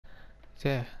So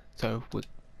yeah, so we're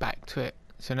back to it.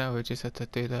 So now we just have to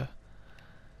do the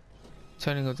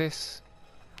turning of this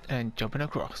and jumping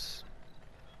across.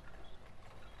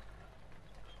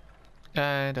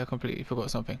 And I completely forgot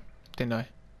something, didn't I?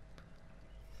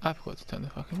 I forgot to turn the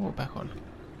fucking wall back on.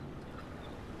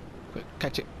 Quick,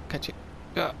 catch it, catch it.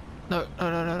 No, no,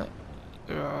 no, no, no.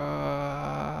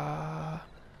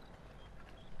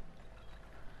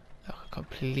 Like a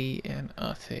complete and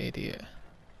utter idiot.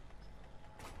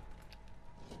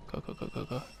 Go, go, go, go,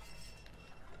 go.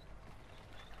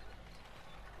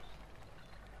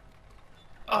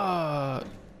 Oh,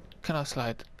 can I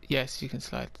slide? Yes, you can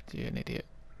slide. You're an idiot.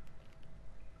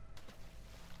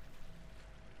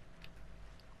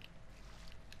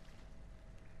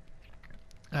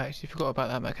 I actually forgot about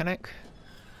that mechanic.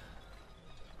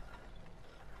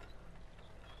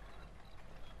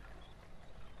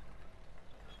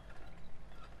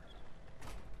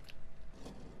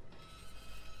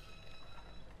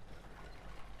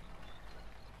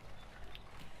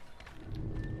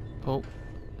 Oh.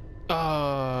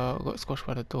 Oh, got squashed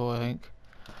by the door, I think.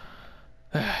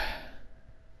 I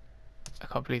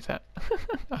can't believe that.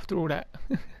 After all that.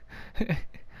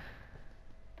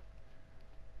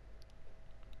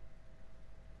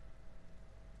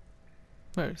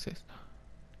 Where is this?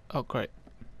 Oh, great.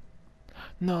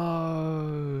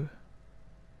 No.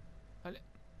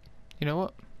 You know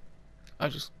what? I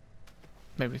just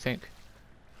made me think.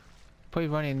 Probably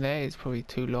running there is probably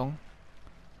too long.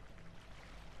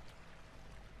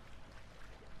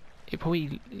 It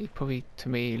probably to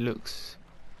me looks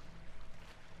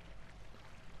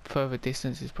further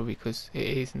distance is probably because it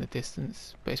is in the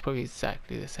distance, but it's probably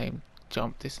exactly the same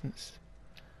jump distance.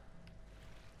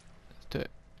 Let's do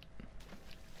it.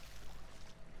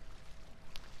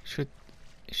 Should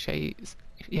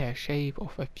shave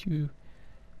off a few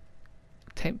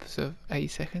tenths of a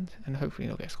second and hopefully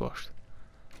not get squashed.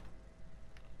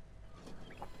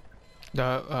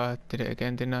 No, I did it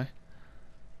again, didn't I?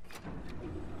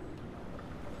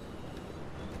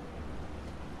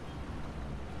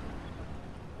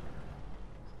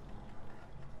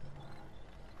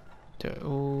 Do it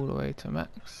all the way to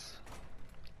max.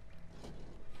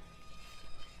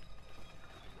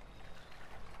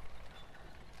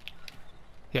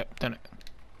 Yep, done it.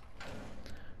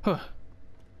 Huh.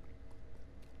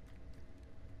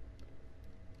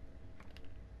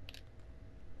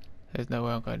 There's no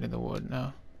way I'm going in the water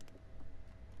now.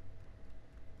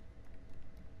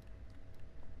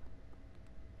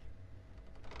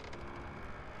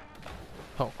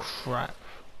 Oh crap.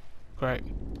 Great.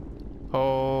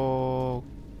 Oh.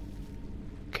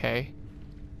 Okay.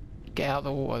 Get out of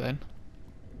the water then.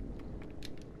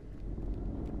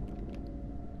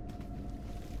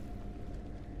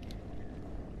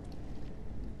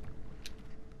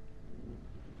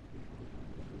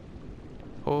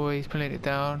 Oh, he's pulling it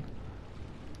down.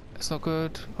 That's not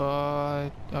good. Oh,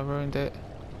 I ruined it.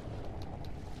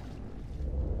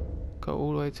 Go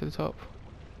all the way to the top.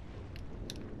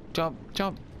 Jump,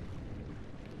 jump.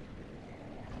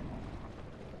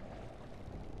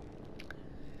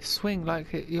 Swing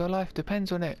like your life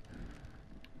depends on it.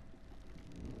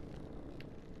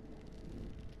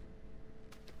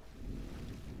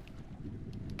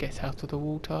 Get out of the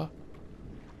water.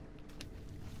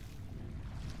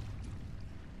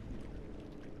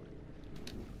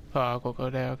 Oh, I've got to go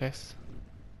there, I guess.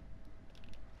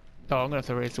 Oh, I'm gonna have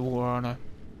to raise the water, aren't I?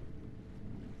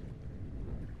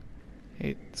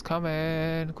 It's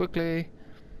coming, quickly.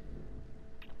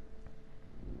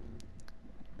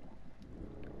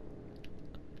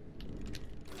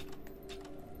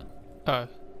 Oh.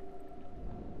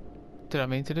 Did I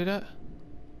mean to do that?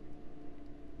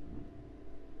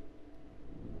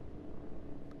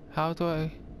 How do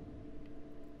I...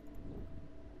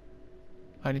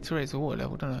 I need to raise the water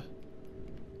level, don't I?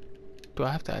 Do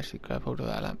I have to actually grab hold of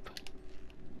that lamp?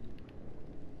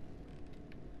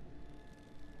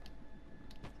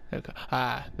 There we go.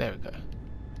 Ah, there we go.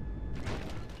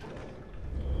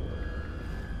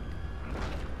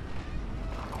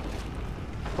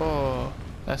 Oh,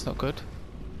 that's not good.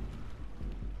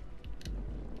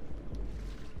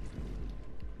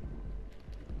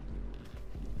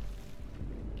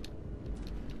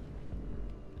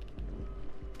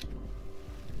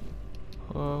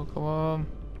 Oh, come on.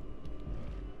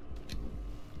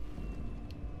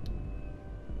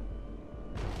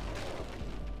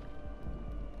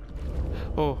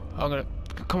 Oh, I'm gonna...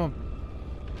 Come on.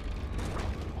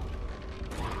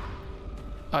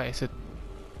 Oh, it's a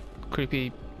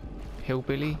creepy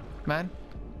hillbilly man?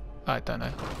 I don't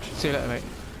know. See you later, mate.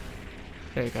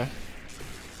 There you go.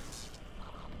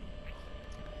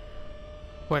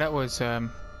 Well, that was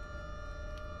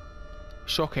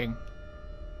Shocking.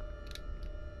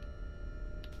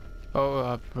 Oh,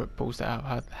 I balls that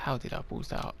out. How did I balls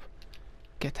that up?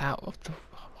 Get out of the...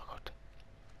 Oh my god.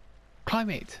 Climb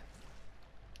it!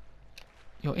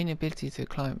 Your inability to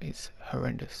climb is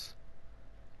horrendous.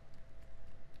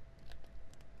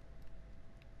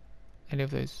 Any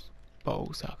of those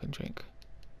bowls I can drink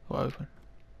or open?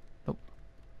 Nope.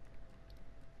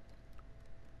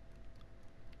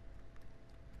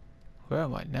 Where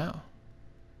am I now?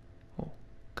 Oh,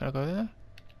 can I go there?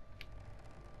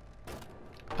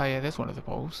 Oh yeah, there's one of the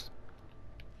bowls.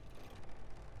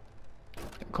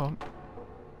 Come on.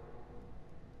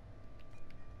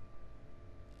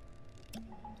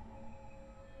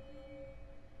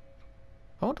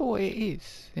 I wonder what it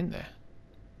is in there.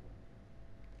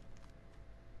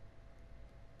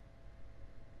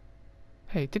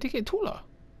 Hey, did it get taller?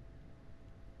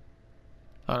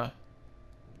 Oh no.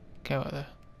 Came out there.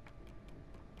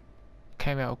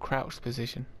 Came out of crouched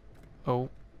position. Oh,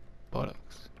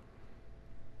 bollocks.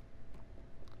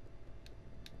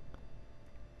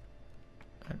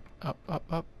 And up, up,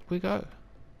 up we go.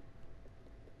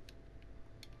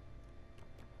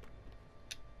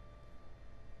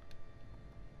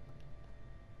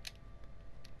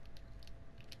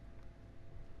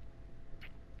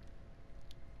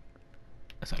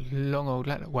 That's a long old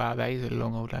ladder. Wow, that is a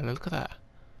long old ladder. Look at that.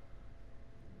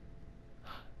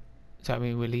 Does that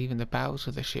mean we're leaving the bowels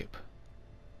of the ship?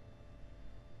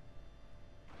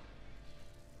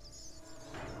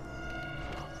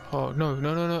 Oh, no,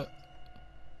 no, no, no.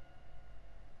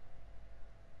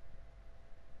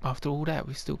 After all that,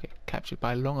 we still get captured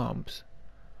by long arms.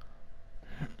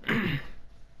 Yeah,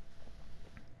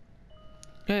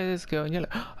 there's a girl in yellow.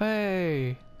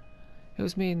 Hey! It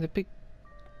was me in the big...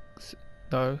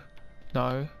 No.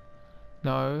 No.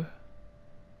 No.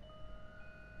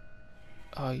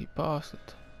 Oh, you bastard.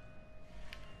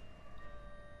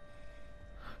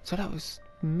 So that was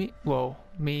me... Well,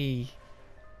 me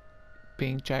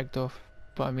being dragged off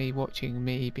by me watching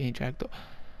me being dragged off.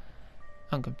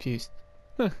 I'm confused.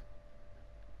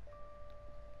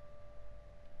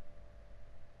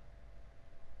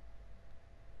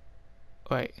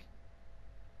 Wait.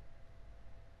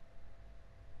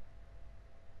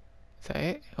 Is that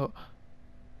it? Oh.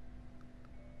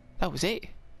 That was it?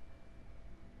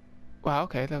 Wow,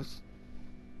 okay, that was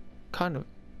kind of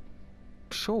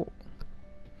short.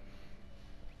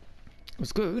 It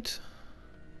was good.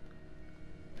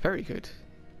 Very good.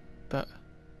 But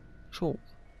short.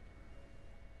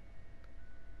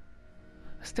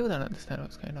 I still don't understand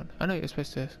what's going on. I know you're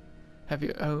supposed to have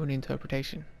your own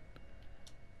interpretation.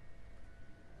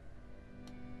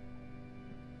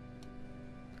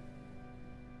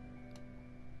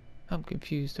 I'm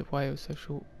confused of why it was so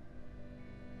short.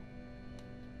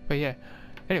 But yeah,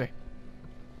 anyway.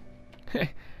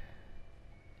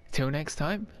 Till next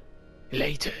time,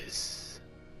 laters.